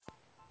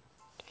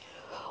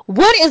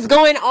What is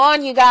going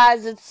on, you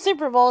guys? It's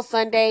Super Bowl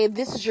Sunday.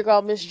 This is your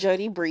girl, Miss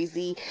Jody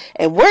Breezy,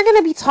 and we're going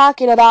to be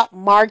talking about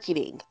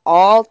marketing,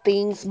 all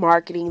things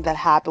marketing that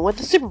happened with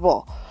the Super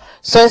Bowl.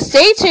 So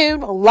stay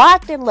tuned,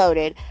 locked and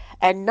loaded.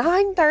 At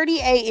 9:30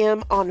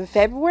 a.m. on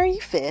February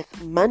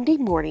 5th, Monday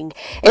morning,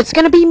 it's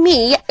going to be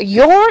me,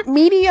 your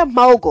media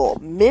mogul,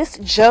 Miss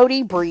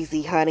Jody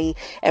Breezy, honey,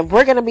 and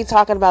we're going to be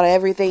talking about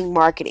everything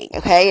marketing,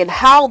 okay? And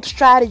how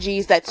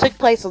strategies that took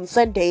place on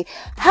Sunday,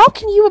 how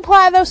can you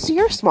apply those to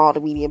your small to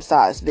medium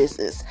sized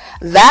business?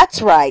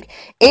 That's right.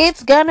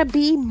 It's going to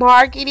be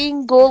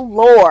marketing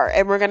galore,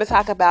 and we're going to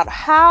talk about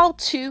how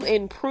to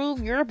improve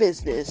your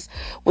business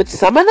with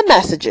some of the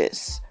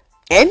messages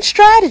and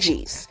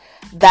strategies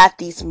that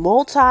these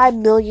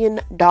multi-million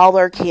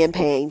dollar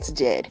campaigns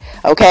did.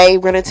 Okay,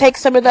 we're going to take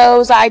some of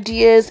those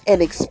ideas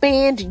and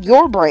expand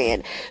your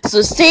brand.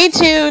 So stay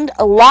tuned,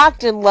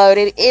 locked and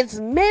loaded. It's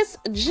Miss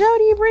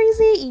Jody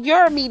Breezy,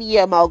 your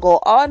media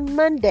mogul, on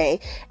Monday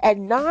at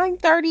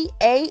 9:30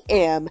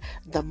 a.m.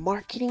 The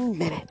Marketing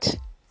Minute.